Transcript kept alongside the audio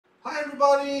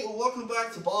everybody? Welcome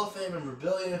back to Ball of Fame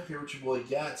Memorabilia. Here with your boy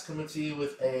Gats, coming to you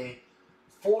with a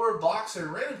 4-boxer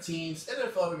random teams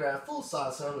NFL autograph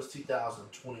full-size helmets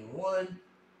 2021.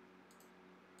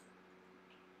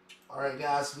 Alright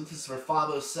guys, this is for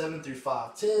 507 through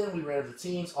 510. We ran the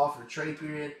teams, offer trade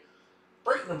period.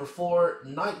 Break number 4,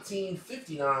 19,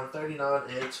 59, 39,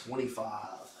 and 25.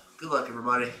 Good luck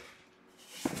everybody.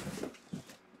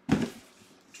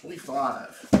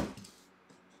 25.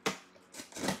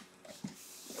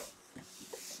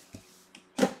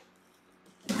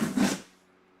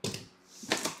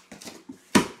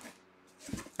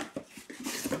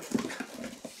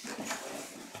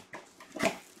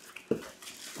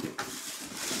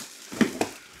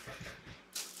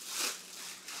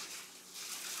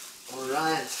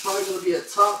 Alright, it's probably going to be a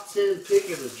top 10 pick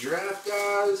in the draft,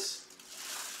 guys.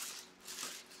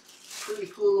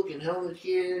 Pretty cool looking helmet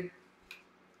here.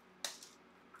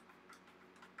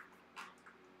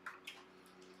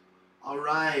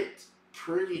 Alright,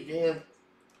 pretty damn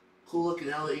cool looking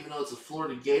helmet, even though it's a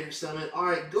Florida Gators helmet.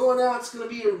 Alright, going out, it's going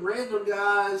to be a random,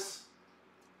 guys.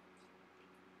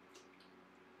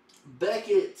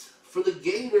 Beckett for the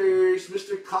Gators,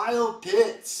 Mr. Kyle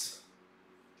Pitts.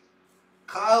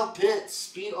 Kyle Pitts,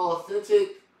 Speed Authentic,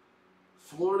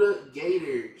 Florida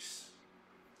Gators.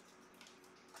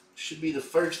 Should be the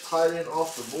first tight end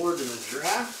off the board in the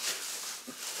draft.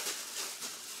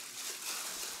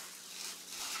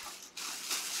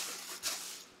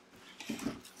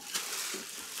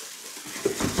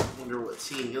 Wonder what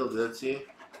team he'll go to.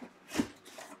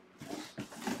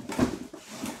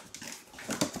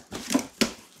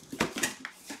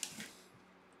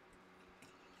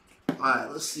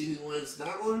 Alright, let's see who wins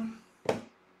that one.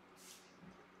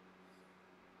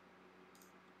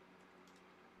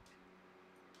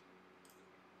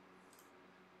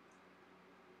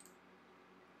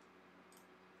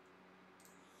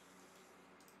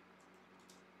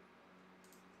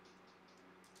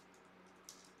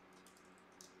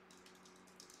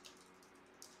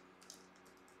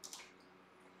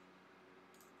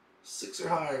 Six or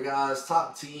higher, guys.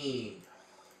 Top team.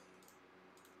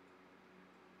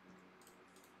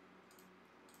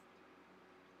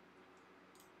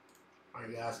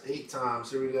 Alright, guys. 8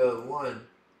 times. Here we go. 1,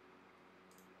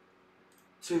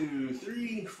 2,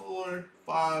 3, 4,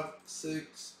 5,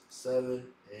 6, 7,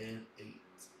 and 8.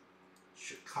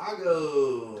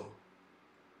 Chicago.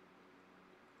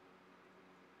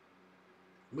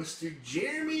 Mr.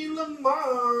 Jeremy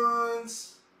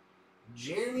Lamons.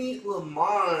 Jeremy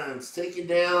Lamons taking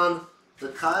down the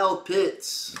Kyle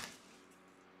Pitts.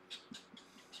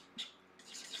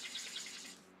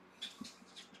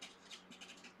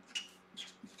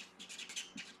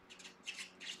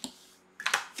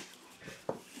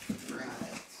 Right.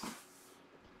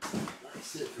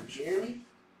 Nice hit for Jeremy.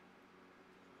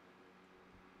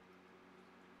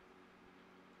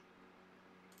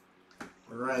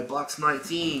 All right, box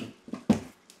 19.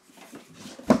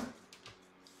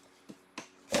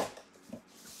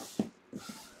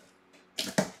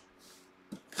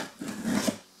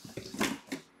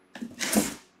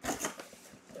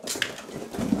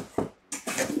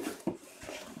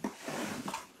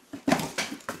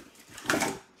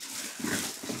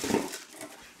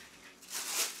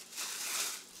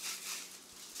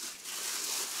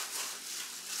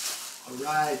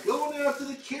 Alright, going out to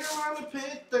the Carolina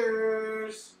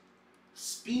Panthers.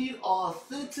 Speed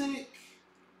Authentic,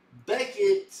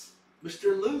 Beckett,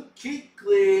 Mr. Luke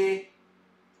Kuechly.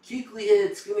 Kuechly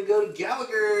hit's going to go to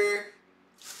Gallagher.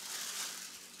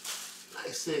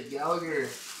 Nice hit, Gallagher.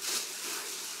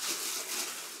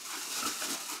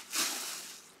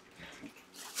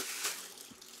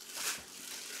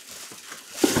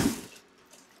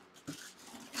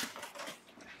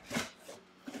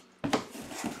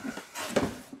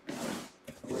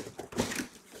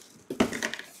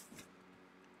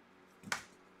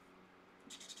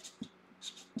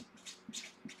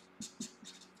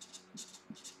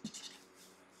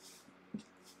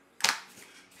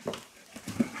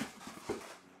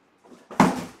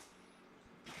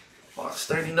 Box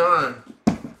 39.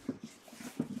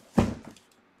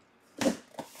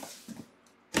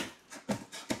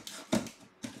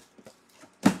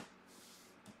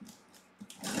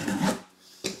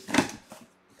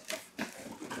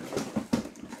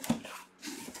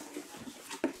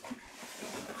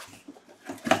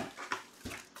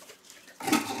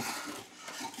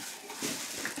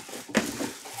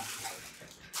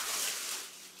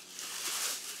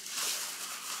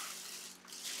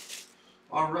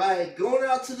 Alright, going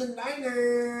out to the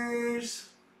Niners.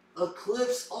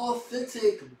 Eclipse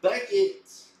Authentic Beckett.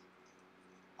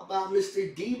 How about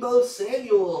Mr. Deebo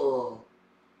Samuel?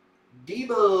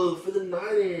 Debo for the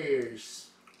Niners.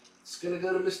 It's going to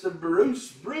go to Mr.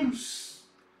 Bruce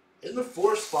in the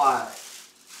 4th spot.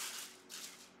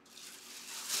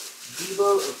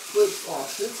 Debo Eclipse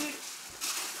Authentic.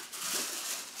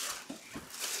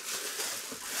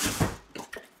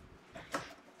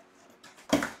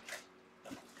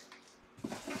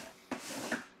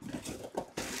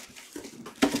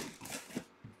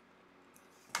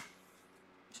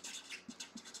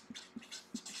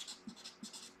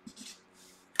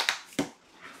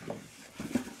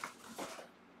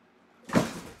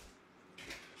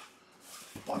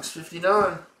 Box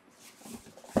 59.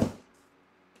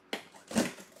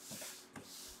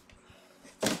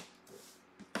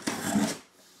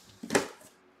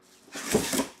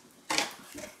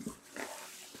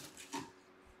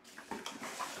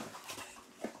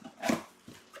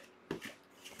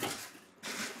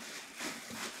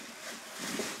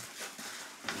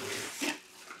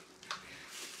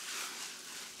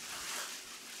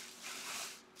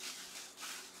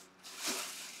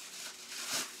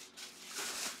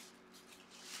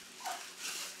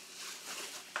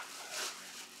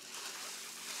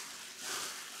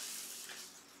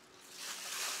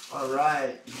 All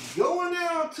right, going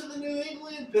out to the New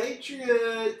England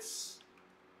Patriots.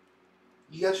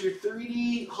 You got your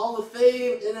 3D Hall of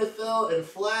Fame, NFL, and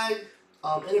flag.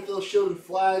 NFL shield and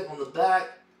flag on the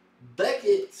back.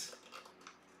 Beckett.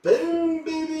 Boom,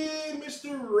 baby,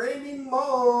 Mr. Randy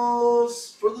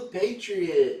Moss for the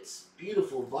Patriots.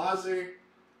 Beautiful visor.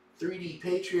 3D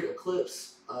Patriot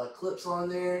Eclipse clips on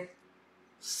there.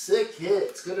 Sick hit.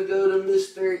 It's going to go to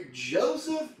Mr.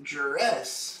 Joseph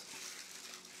Dress.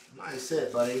 Nice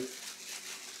hit, buddy.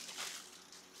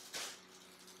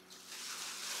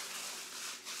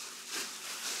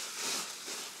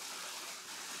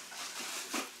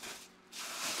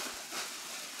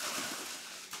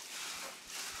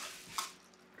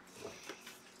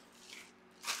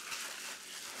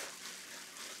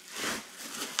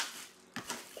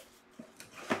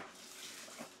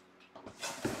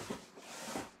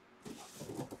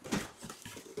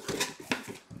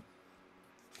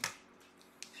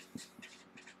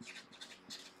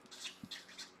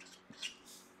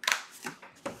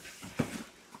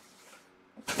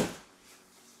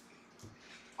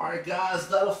 All right, guys,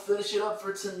 that'll finish it up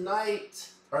for tonight.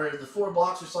 Or the 4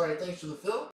 boxers, sorry, thanks for the fill.